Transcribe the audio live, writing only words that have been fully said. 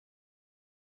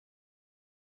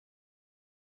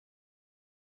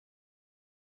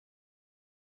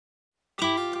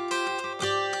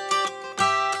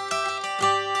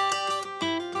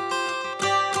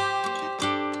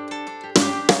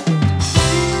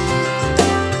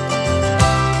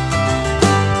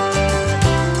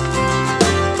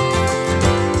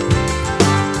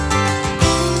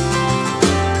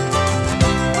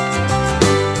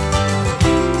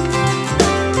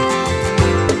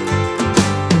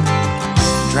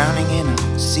drowning in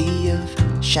a sea of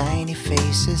shiny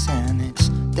faces, and it's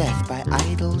death by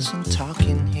idols and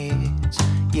talking heads.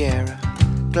 Yeah,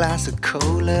 a glass of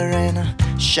cola and a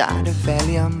shot of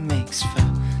Valium makes for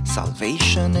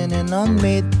salvation in an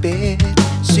unmade bed.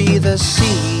 See the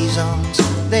seasons,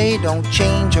 they don't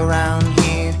change around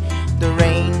here. The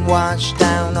rain washed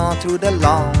down all through the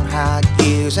long hard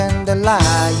years, and the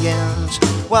lions,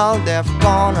 well, they've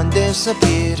gone and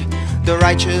disappeared. The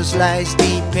righteous lies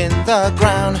deep in the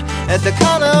ground at the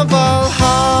Carnival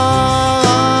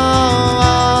Hall.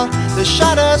 The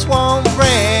shutters won't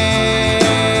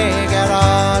break at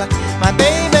all. My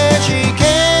baby, she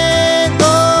can't go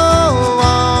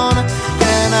on,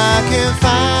 and I can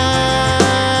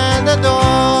find the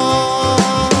door.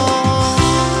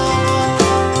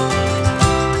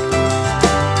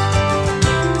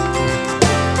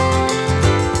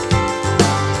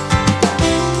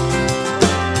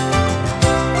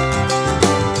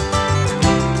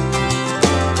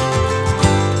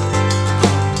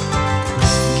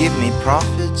 Give me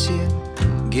prophets here,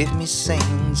 give me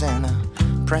saints, and a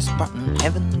press button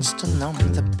heavens to numb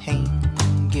the pain.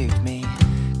 Give me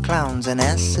clowns and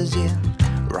asses, yeah,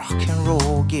 rock and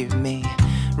roll. Give me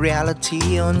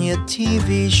reality on your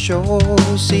TV show.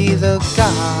 See the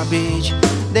garbage,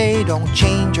 they don't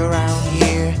change around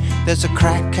here. There's a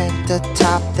crack at the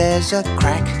top, there's a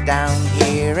crack down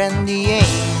here. And the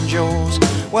angels,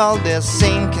 well, they're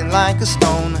sinking like a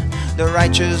stone. The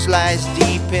righteous lies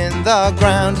deep in the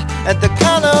ground at the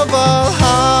Carnival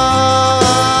Hall.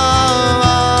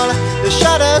 The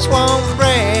shutters won't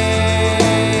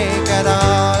break at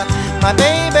all. My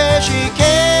baby, she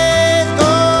can't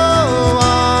go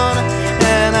on,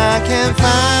 and I can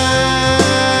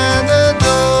find the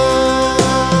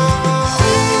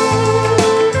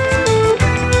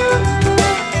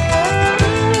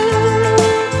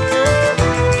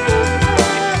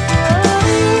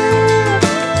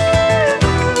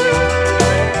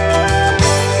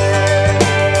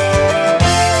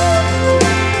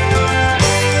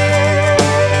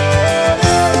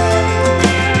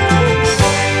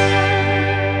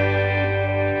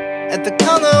at the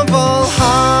Carnival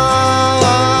Hall.